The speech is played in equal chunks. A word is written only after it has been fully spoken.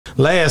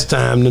last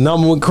time. The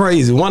number went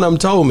crazy. One of them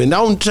told me,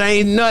 "Don't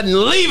change nothing.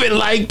 Leave it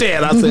like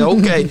that." I said,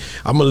 "Okay,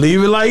 I'm gonna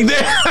leave it like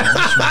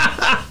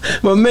that."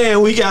 But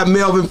man, we got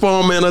Melvin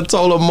Foreman and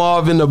Ayatollah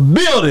Marv in the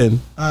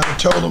building.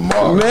 Ayatollah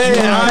Marv. Man,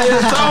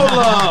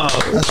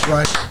 Ayatollah. That's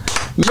right.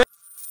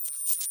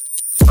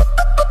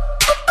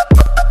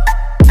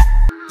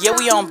 Yeah,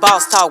 we on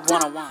Boss Talk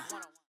 101.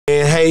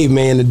 And hey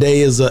man,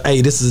 today is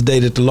this is the day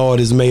that the Lord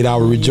has made. I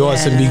will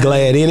rejoice and be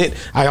glad in it.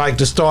 I like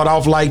to start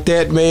off like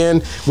that,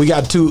 man. We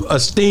got two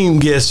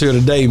esteemed guests here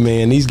today,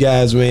 man. These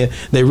guys, man,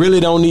 they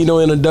really don't need no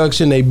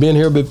introduction. They've been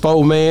here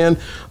before, man.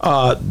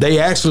 They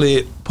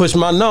actually pushed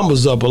my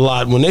numbers up a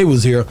lot when they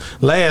was here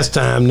last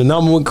time. The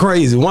number went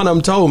crazy. One of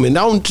them told me,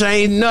 "Don't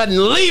change nothing.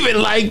 Leave it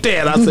like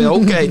that." I said,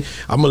 "Okay,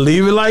 I'm gonna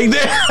leave it like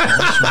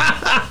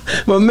that."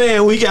 But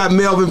man, we got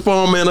Melvin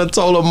Foreman and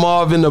Ayatollah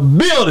Marv in the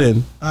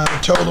building.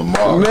 Ayatollah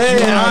Marv. Man,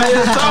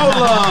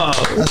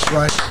 Ayatollah. That's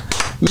right.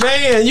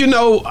 Man,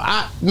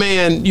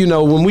 you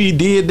know, when we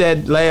did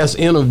that last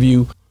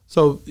interview,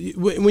 so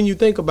when you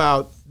think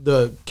about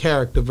the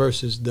character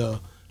versus the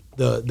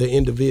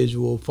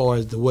individual, as far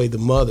as the way the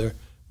mother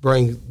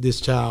brings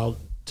this child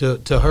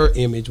to her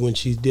image when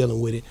she's dealing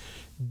with it,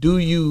 do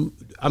you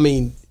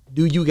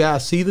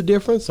guys see the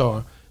difference,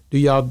 or do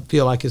y'all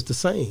feel like it's the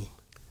same?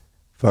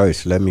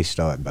 First, let me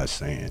start by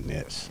saying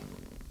this.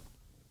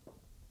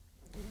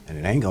 And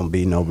it ain't gonna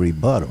be no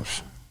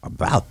rebuttals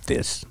about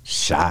this.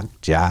 Shock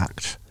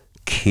jocks,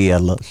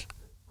 killers,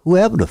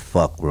 whoever the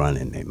fuck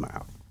running their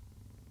mouth.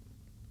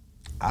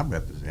 I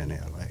represent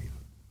LA.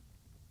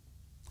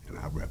 And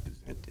I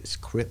represent this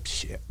Crip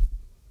shit.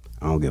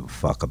 I don't give a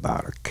fuck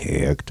about a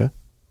character,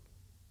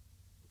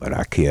 but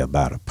I care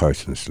about a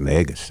person's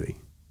legacy.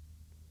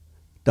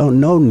 Don't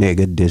no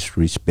nigga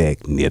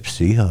disrespect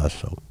Nipsey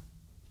Hussle,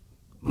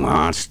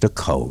 Monster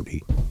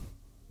Cody,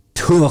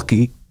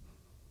 Tookie,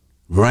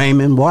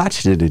 Raymond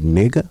Washington,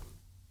 nigga.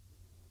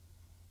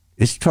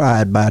 It's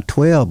tried by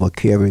 12 or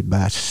carried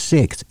by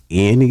 6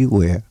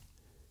 anywhere,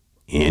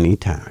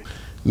 anytime.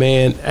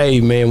 Man, hey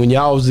man, when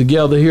y'all was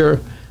together here,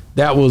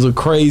 that was a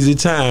crazy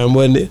time,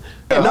 wasn't it?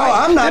 No,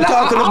 I'm not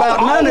talking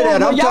about none of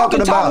that. I'm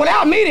talking about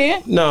without me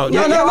then. No.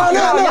 Y'all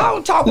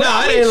don't talk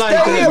without me. It ain't like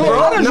that,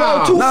 bro.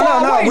 No,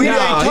 we ain't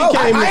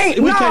talking.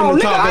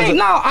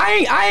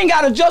 I ain't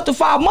got to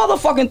justify a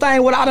motherfucking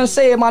thing what I done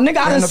said, my nigga.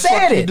 I done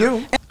said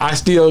it. I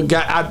still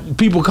got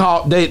people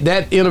call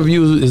that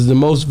interview is the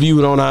most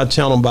viewed on our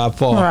channel by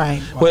far.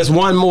 Right. Well, it's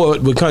one more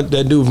with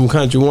that dude from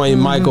Country Wayne,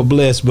 Michael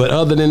Bless, but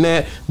other than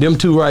that, them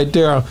two right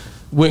there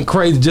went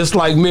crazy, just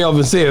like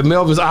Melvin said.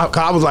 I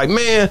was like,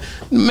 man,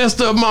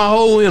 messed up my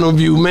whole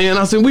interview, man.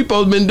 I said, we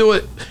supposed to been doing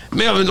it.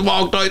 Melvin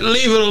walked out,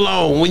 leave it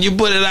alone. When you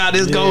put it out,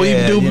 it's going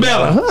to even do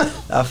better.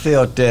 I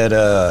felt that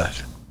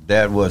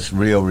that was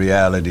real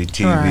reality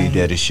TV,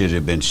 that it should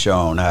have been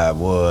shown how it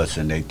was,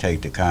 and they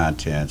take the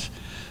contents.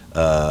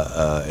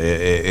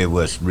 It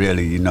was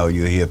really, you know,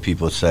 you hear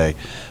people say,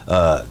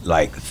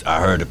 like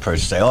I heard a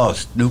person say, "Oh,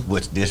 Snoop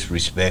was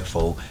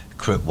disrespectful,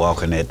 Crip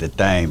walking at the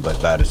thing,"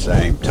 but by the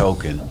same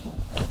token,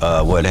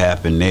 what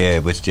happened there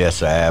was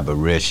just an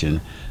aberration,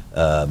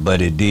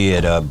 but it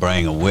did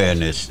bring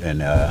awareness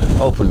and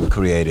openly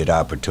created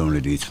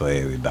opportunities for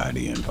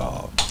everybody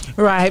involved.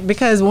 Right,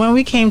 because when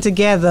we came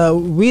together,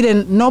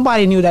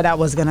 nobody knew that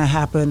was going to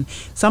happen.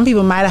 Some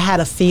people might have had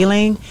a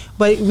feeling,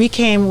 but we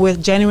came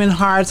with genuine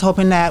hearts,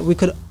 hoping that we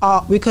could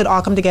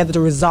all come together to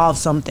resolve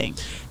something.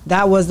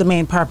 That was the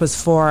main purpose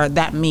for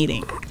that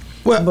meeting.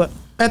 Well,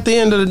 at the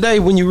end of the day,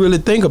 when you really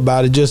think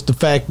about it, just the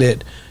fact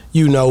that,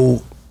 you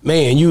know,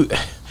 man,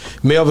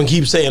 Melvin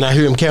keeps saying, I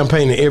hear him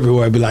campaigning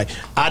everywhere. I'd be like,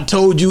 I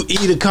told you E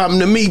to come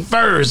to me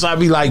first. I'd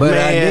be like, but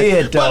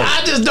man, but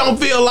I just don't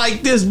feel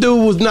like this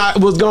dude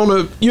was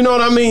gonna, you know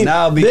what I mean?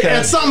 No, because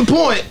at some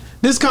point,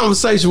 this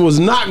conversation was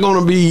not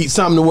gonna be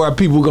something where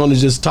people were gonna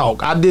just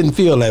talk. I didn't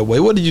feel that way.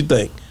 What did you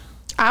think?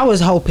 I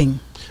was hoping.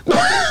 No,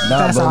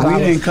 but we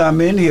didn't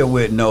come in here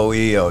with no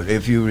ill.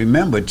 If you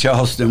remember,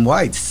 Charleston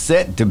White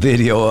set the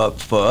video up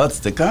for us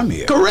to come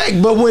here.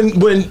 Correct, but when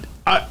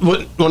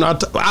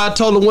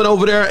Ayatollah went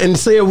over there and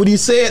said what he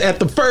said at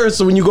the first,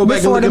 so when you go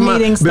back and look at my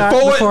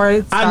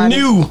I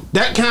knew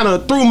that kind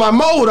of threw my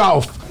mode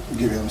off.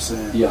 You get what I'm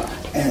saying? Yeah.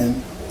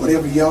 And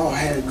whatever y'all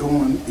had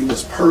going, it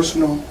was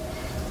personal,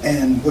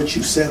 and what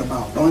you said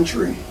about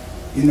Buntry,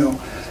 you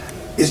know,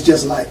 it's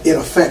just like it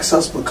affects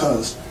us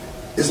because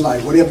it's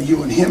like whatever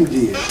you and him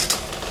did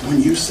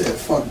when you said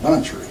fuck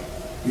Buntry,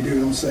 you know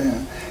what I'm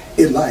saying?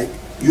 It like,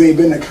 you ain't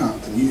been to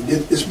Compton.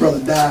 This brother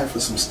died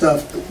for some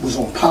stuff that was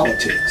on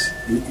politics.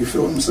 You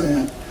feel what I'm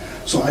saying?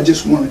 So I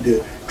just wanted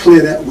to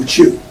clear that with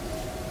you.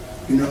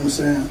 You know what I'm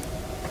saying?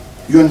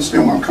 You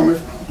understand where I'm coming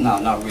from? No,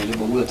 not really,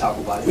 but we'll talk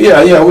about it.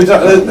 Yeah, we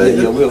talk.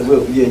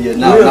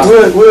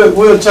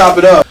 We'll chop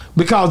it up.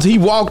 Because he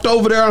walked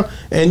over there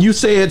and you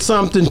said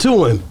something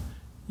to him.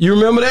 You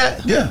remember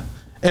that? Yeah.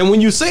 And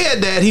when you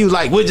said that, he was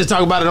like, we'll just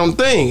talk about it on the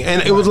thing.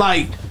 And it was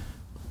like,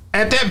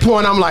 at that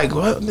point, I'm like,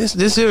 well,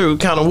 this here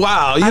kind of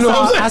wild. You know what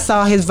I'm saying? I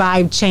saw his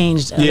vibe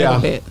changed a little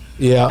bit.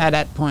 Yeah. At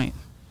that point.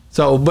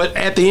 So, but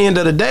at the end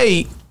of the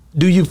day,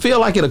 do you feel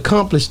like it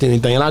accomplished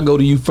anything? And I'll go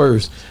to you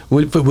first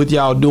with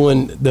y'all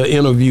doing the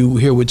interview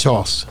here with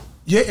Charleston.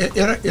 Yeah,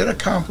 it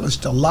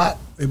accomplished a lot,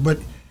 but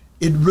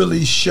it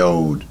really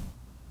showed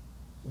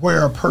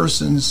where a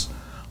person's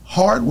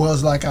heart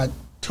was. Like I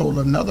told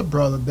another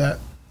brother that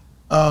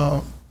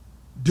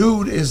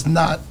dude is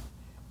not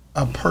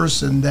a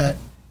person that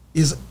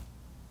is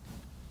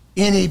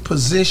any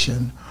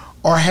position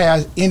or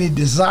has any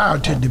desire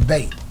to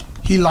debate.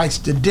 He likes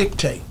to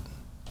dictate.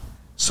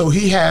 So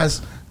he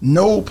has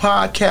no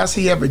podcast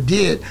he ever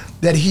did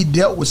that he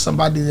dealt with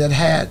somebody that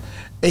had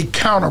a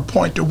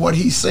counterpoint to what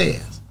he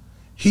says.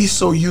 He's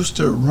so used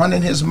to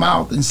running his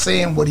mouth and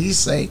saying what he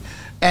say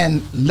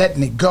and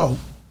letting it go.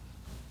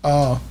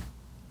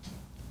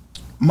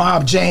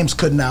 Mob James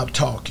couldn't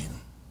out-talk him.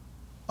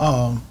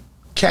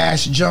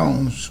 Cash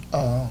Jones,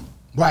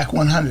 Whack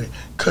 100,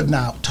 couldn't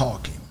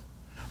out-talk him.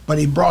 But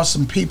he brought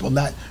some people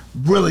that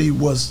really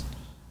was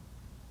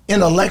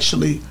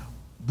intellectually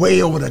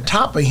way over the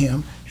top of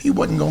him. He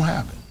wasn't gonna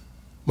happen.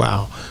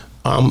 Wow.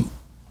 When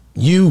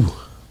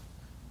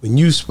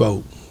you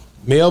spoke,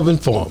 Melvin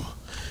Farmer,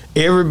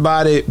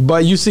 everybody,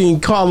 but you seen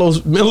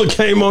Carlos Miller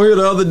came on here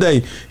the other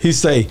day. He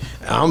say,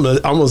 I'm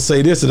gonna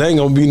say this, it ain't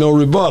gonna be no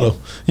rebuttal.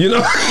 You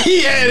know,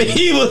 you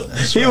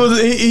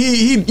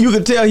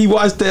could tell he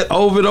watched that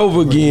over and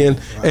over again,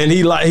 and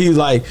he's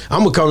like, I'm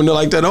gonna come in there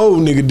like that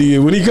old nigga did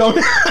when he come.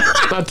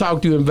 I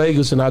talked to you in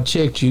Vegas and I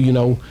checked you. You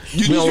know,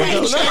 you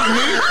ain't check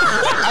me.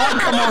 I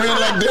come on here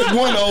like this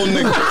one old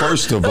nigga.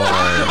 First of all,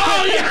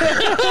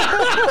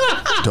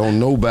 don't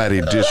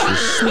nobody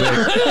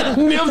disrespect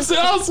Nipsey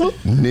Hussle.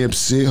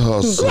 Nipsey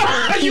Hussle.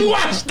 You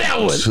watched that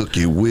one.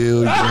 Tookie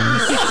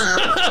Williams,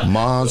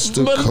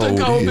 Monster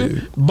Cody,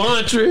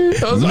 Buntry.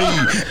 Me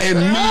and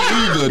me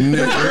either,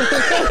 nigga.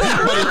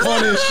 But the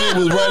funniest shit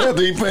was right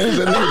after he finished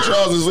that nigga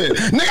Charles and said,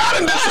 nigga, I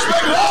done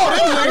disrespected all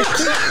them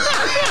niggas.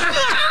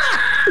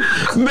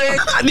 Man,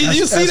 did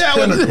you see that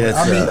one? I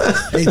mean,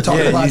 they talk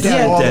about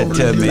that all over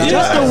the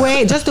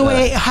place. Just the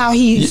way how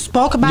he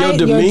spoke about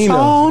your it, your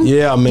tone,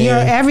 yeah, man, your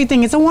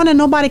everything. It's a wonder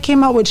nobody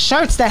came up with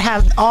shirts that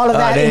have all of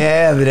that. They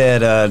have it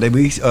at.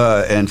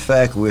 In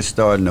fact, we're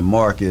starting to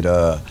market.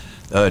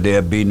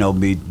 There'll be no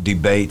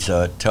debates.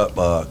 I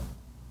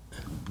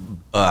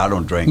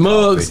don't drink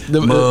mugs,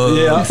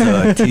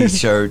 mugs,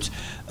 T-shirts.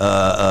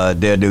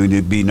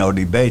 There'll be no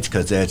debates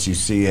because, as you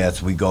see,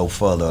 as we go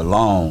further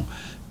along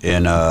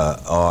in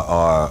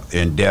our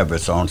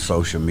endeavors on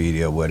social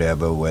media,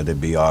 whatever, whether it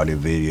be audio,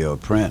 video, or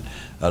print,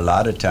 a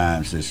lot of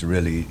times this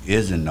really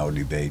isn't no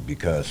debate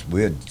because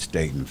we're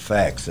stating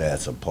facts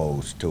as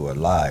opposed to a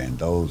lie, and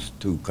those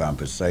two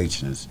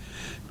conversations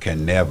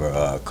can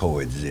never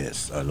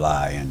coexist, a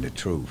lie and the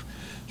truth.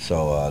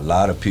 So a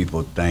lot of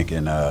people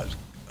thinking,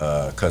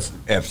 because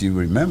if you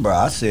remember,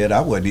 I said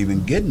I wasn't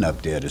even getting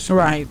up there to speak.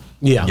 Right.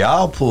 Yeah.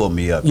 Y'all pulled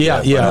me up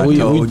there. Yeah. I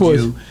told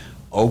you,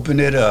 open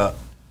it up.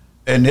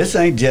 And this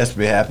ain't just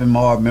been happening,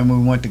 Marv. Remember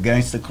we went to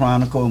Gangster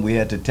Chronicle and we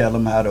had to tell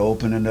them how to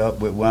open it up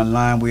with one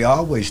line? We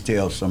always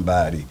tell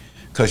somebody,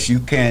 because you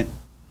can't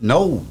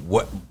know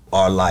what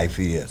our life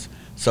is.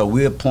 So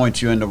we'll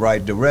point you in the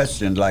right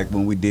direction, like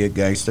when we did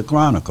Gangster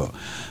Chronicle.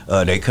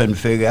 They couldn't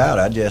figure out.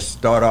 I just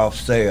start off,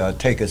 say,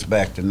 take us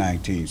back to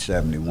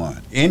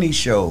 1971. Any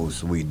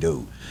shows we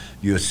do,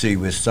 you'll see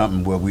with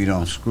something where we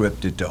don't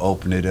script it to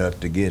open it up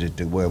to get it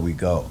to where we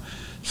go.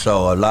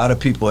 So a lot of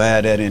people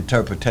had that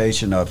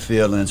interpretation or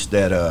feelings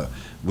that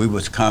we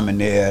was coming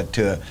there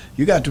to.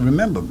 You got to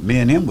remember, me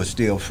and him were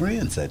still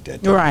friends at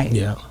that time. Right.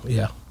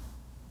 Yeah.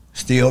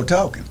 Still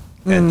talking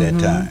at that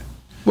time.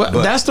 Well,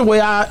 that's the way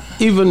I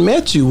even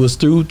met you, was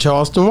through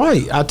Charleston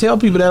White. I tell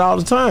people that all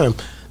the time.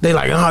 They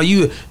like, oh,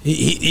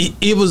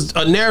 it was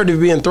a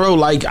narrative being thrown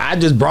like I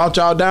just brought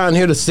y'all down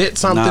here to set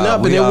something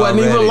up, and it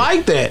wasn't even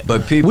like that.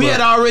 But we had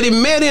already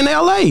met in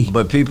L.A.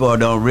 But people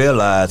don't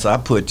realize I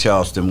put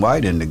Charleston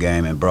White in the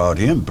game and brought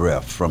him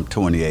breath from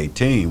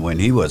 2018 when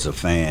he was a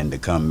fan to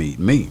come meet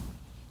me.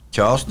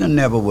 Charleston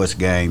never was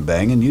gang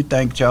banging. You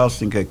think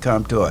Charleston could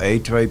come to an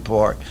A-Tray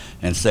Park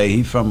and say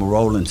he from a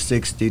rolling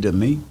 60 to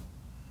me?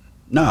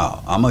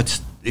 No, I'm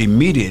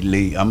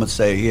gonna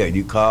say, here,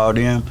 you called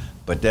him.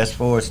 But that's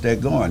far as they're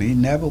going. He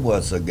never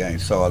was a gang.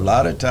 So a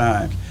lot of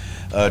times,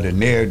 the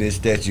narratives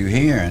that you're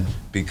hearing,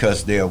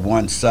 because they're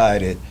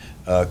one-sided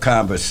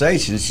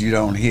conversations, you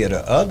don't hear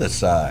the other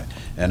side.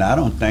 And I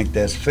don't think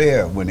that's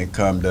fair when it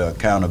comes to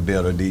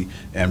accountability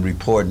and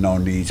reporting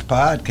on these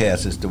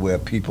podcasts, as to where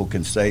people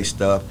can say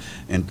stuff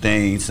and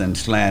things and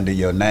slander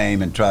your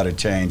name and try to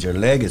change your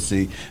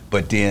legacy,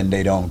 but then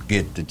they don't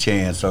get the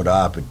chance or the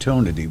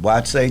opportunity.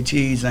 Why Say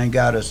Cheese ain't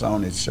got us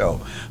on his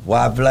show?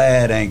 Why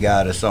Vlad ain't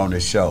got us on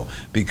his show?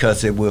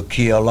 Because it will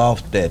kill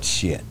off that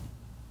shit.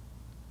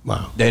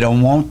 Wow. They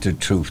don't want the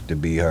truth to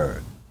be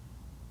heard.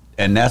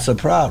 And that's a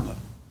problem.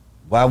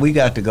 Why we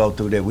got to go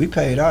through that? We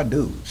paid our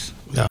dues.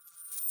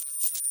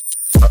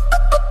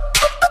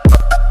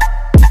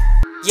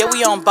 Yeah,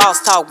 we on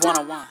Boss Talk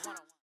 101.